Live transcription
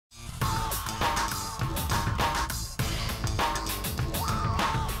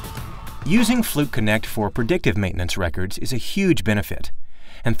Using Fluke Connect for predictive maintenance records is a huge benefit,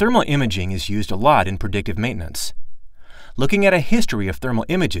 and thermal imaging is used a lot in predictive maintenance. Looking at a history of thermal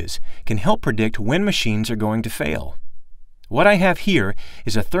images can help predict when machines are going to fail. What I have here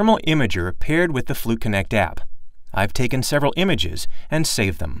is a thermal imager paired with the Fluke Connect app. I've taken several images and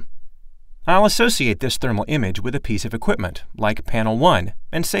saved them. I'll associate this thermal image with a piece of equipment, like Panel 1,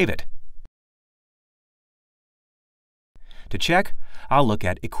 and save it. To check, I'll look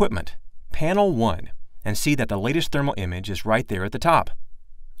at Equipment, Panel 1, and see that the latest thermal image is right there at the top.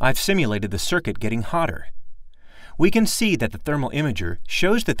 I've simulated the circuit getting hotter. We can see that the thermal imager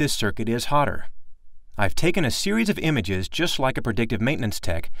shows that this circuit is hotter. I've taken a series of images just like a predictive maintenance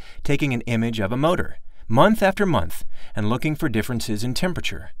tech taking an image of a motor, month after month, and looking for differences in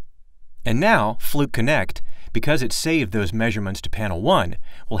temperature. And now, Fluke Connect, because it saved those measurements to Panel 1,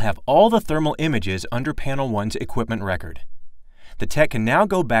 will have all the thermal images under Panel 1's equipment record. The tech can now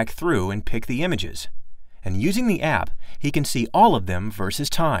go back through and pick the images. And using the app, he can see all of them versus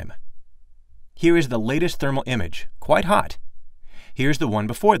time. Here is the latest thermal image, quite hot. Here's the one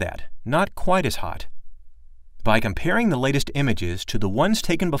before that, not quite as hot. By comparing the latest images to the ones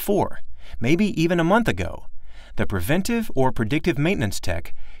taken before, maybe even a month ago, the preventive or predictive maintenance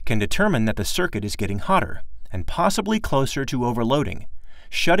tech can determine that the circuit is getting hotter and possibly closer to overloading,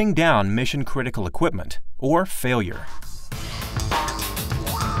 shutting down mission-critical equipment or failure.